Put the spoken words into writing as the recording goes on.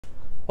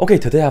Okay,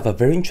 today I have a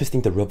very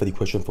interesting derivative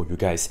question for you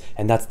guys,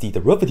 and that's the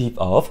derivative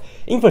of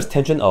inverse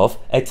tangent of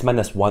x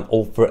minus 1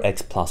 over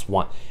x plus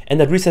 1. And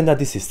the reason that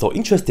this is so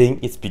interesting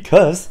is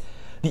because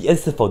the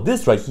answer for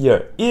this right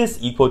here is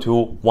equal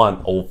to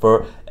 1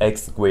 over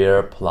x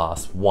squared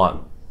plus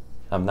 1.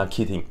 I'm not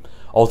kidding.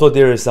 Although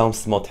there is some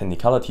small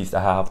technicalities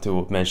I have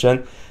to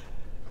mention.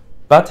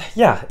 But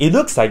yeah, it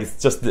looks like it's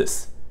just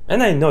this.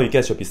 And I know you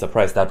guys should be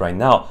surprised that right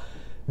now,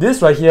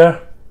 this right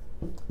here,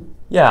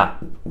 yeah,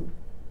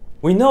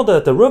 we know the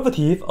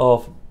derivative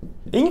of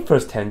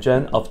inverse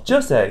tangent of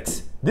just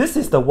x. This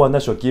is the one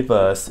that should give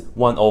us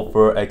 1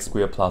 over x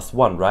squared plus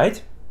 1,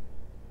 right?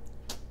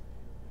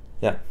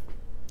 Yeah.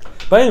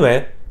 But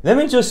anyway, let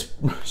me just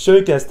show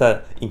you guys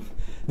that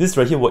this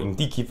right here will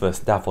indeed give us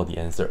that for the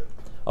answer.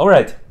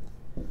 Alright,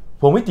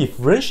 when we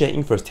differentiate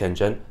inverse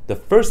tangent, the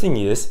first thing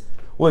is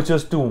we'll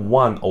just do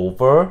 1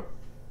 over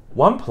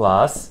 1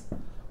 plus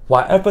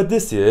whatever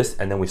this is,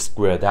 and then we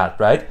square that,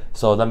 right?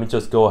 So let me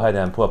just go ahead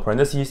and put a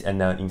parentheses, and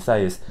then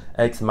inside is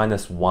x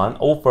minus 1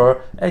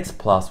 over x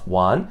plus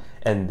 1,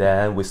 and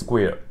then we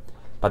square.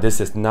 But this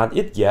is not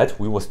it yet.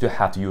 We will still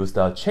have to use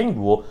the chain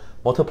rule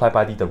multiplied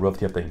by the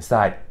derivative of the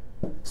inside.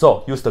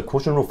 So use the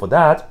quotient rule for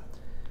that.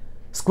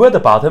 Square the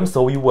bottom,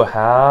 so we will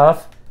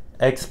have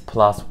x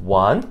plus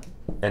 1,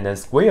 and then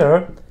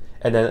square,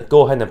 and then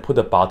go ahead and put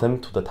the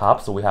bottom to the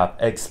top, so we have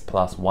x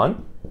plus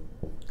 1.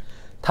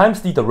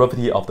 Times the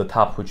derivative of the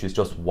top, which is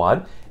just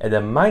 1, and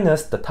then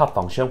minus the top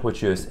function,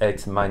 which is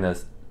x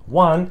minus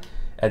 1,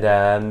 and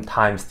then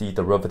times the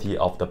derivative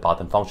of the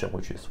bottom function,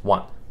 which is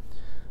 1.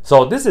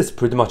 So this is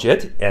pretty much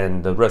it,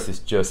 and the rest is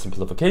just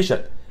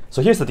simplification.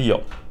 So here's the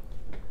deal.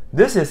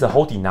 This is the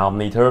whole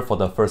denominator for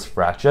the first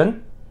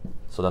fraction,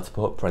 so let's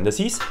put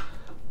parentheses,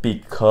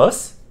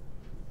 because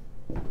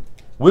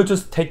we'll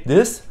just take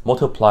this,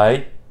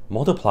 multiply.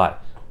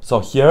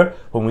 So here,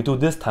 when we do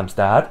this times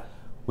that,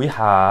 we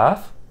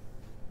have,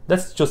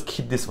 let's just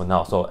keep this for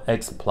now, so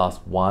x plus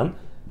 1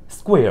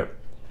 squared.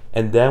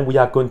 And then we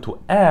are going to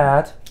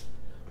add,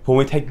 when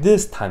we take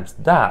this times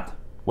that,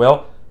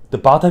 well, the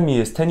bottom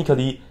is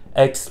technically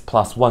x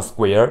plus 1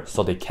 squared,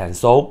 so they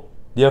cancel.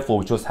 Therefore,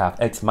 we just have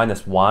x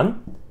minus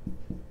 1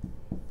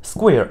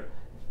 squared.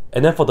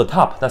 And then for the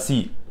top, let's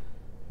see,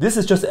 this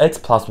is just x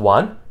plus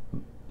 1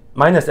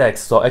 minus x,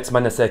 so x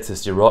minus x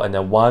is 0, and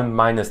then 1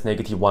 minus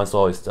negative 1,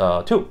 so it's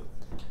 2.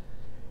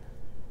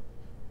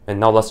 And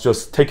now let's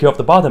just take care of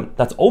the bottom.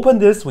 Let's open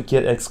this, we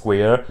get x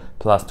squared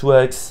plus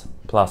 2x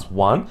plus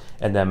 1,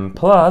 and then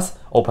plus,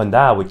 open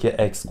that, we get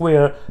x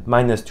squared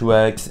minus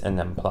 2x, and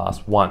then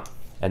plus 1.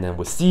 And then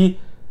we see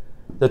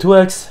the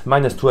 2x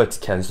minus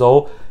 2x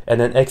cancel,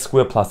 and then x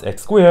squared plus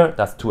x squared,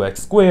 that's 2x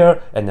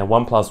squared, and then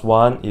 1 plus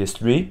 1 is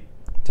 3.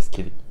 Just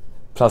kidding.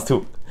 Plus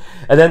 2.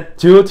 And then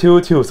 2,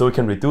 2, 2, so we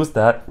can reduce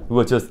that. We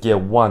will just get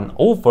 1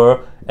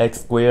 over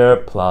x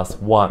squared plus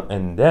 1,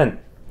 and then,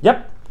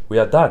 yep, we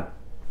are done.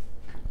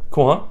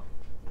 Cool, huh?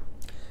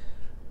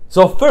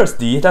 So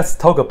firstly, let's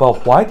talk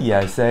about why did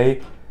I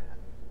say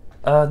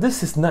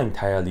this is not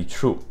entirely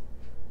true.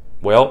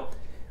 Well,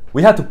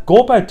 we have to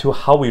go back to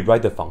how we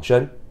write the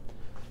function.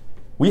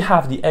 We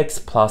have the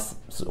x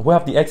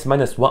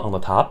minus 1 on the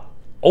top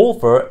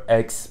over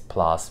x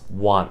plus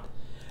 1.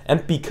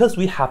 And because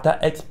we have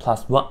that x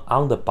plus 1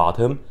 on the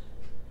bottom,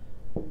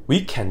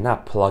 we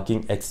cannot plug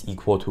in x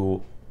equal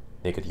to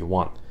negative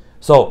 1.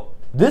 So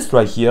this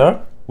right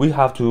here, we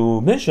have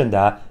to mention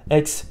that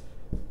x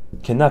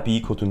cannot be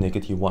equal to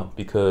negative 1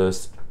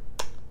 because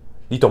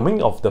the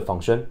domain of the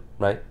function,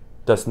 right,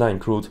 does not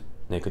include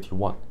negative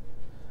 1.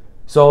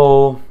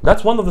 So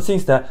that's one of the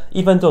things that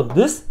even though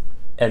this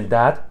and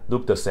that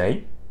look the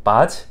same,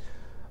 but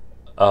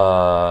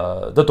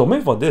the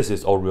domain for this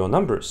is all real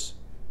numbers.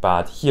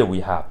 But here we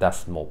have that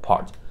small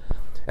part.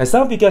 And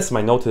some of you guys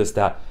might notice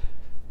that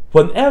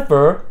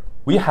whenever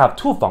we have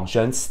two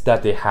functions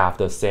that they have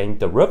the same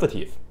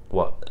derivative,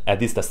 well, at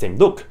least the same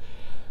look,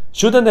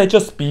 shouldn't they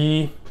just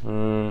be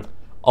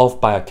off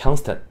by a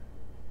constant?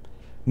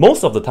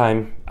 Most of the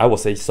time, I will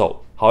say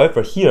so.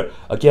 However, here,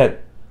 again,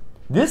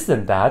 this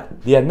and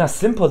that, they are not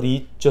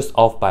simply just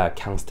off by a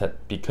constant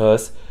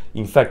because,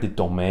 in fact, the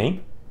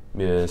domain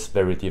is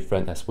very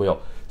different as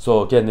well.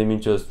 So again, let me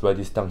just write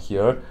this down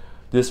here.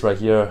 This right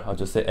here, I'll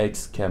just say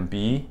x can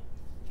be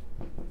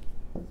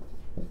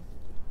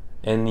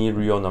any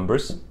real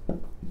numbers.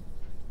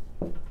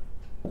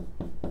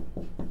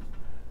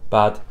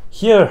 But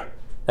here,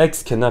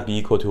 x cannot be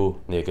equal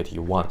to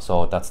negative 1,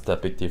 so that's the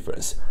big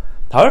difference.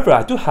 However,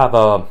 I do have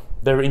a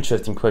very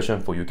interesting question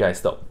for you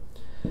guys though.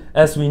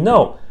 As we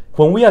know,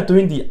 when we are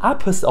doing the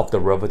opposite of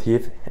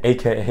derivative,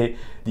 aka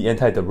the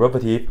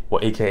antiderivative,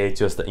 or aka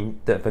just the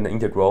indefinite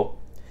integral,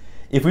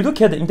 if we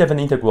look at the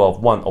indefinite integral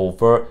of 1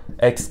 over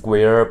x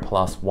squared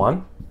plus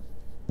 1,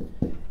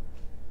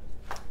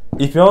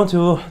 if you want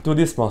to do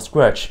this from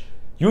scratch,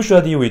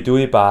 usually we do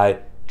it by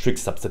trig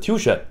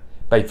substitution.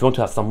 But if you want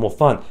to have some more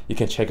fun, you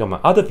can check out my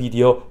other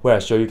video where I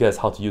show you guys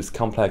how to use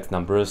complex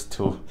numbers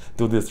to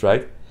do this,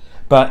 right?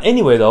 But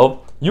anyway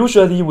though,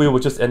 usually we will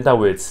just end up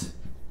with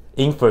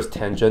inverse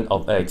tangent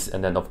of x,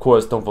 and then of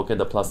course don't forget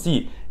the plus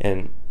c,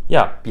 and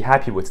yeah, be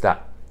happy with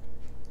that.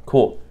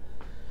 Cool.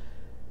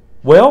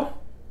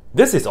 Well,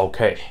 this is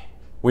okay.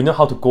 We know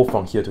how to go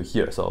from here to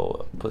here,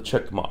 so put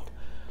check mark.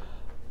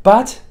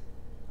 But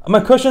my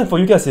question for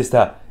you guys is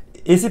that,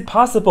 is it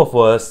possible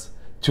for us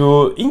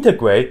to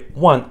integrate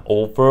 1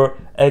 over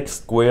x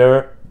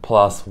squared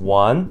plus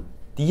 1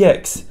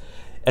 dx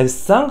and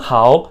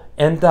somehow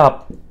end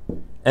up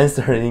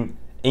answering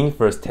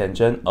inverse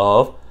tangent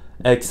of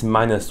x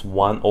minus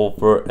 1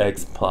 over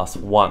x plus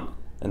 1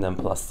 and then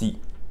plus c?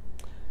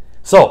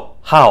 So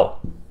how?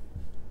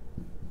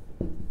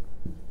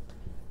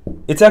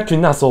 It's actually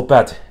not so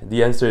bad.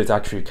 The answer is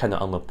actually kind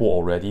of on the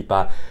board already,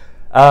 but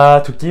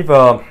to give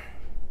a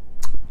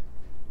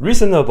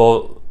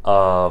reasonable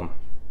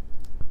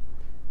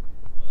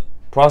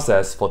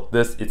process for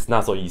this, it's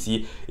not so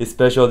easy,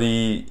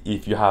 especially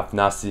if you have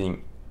not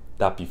seen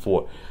that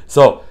before.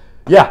 So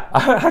yeah,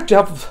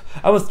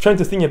 I was trying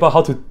to think about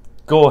how to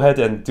go ahead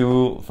and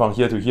do from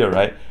here to here,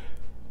 right?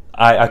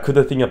 I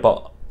couldn't think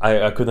about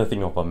I couldn't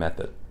think of a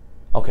method.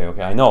 Okay,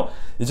 I know.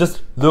 It's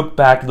just look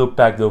back,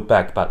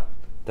 but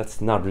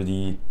that's not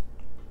really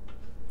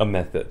a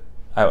method,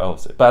 I will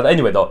say. But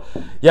anyway though,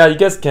 yeah, you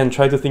guys can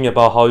try to think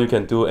about how you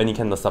can do any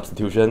kind of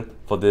substitution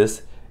for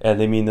this and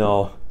let me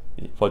know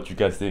what you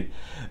guys think.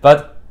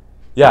 But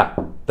yeah,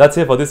 that's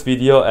it for this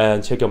video,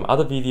 and check out my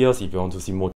other videos if you want to see more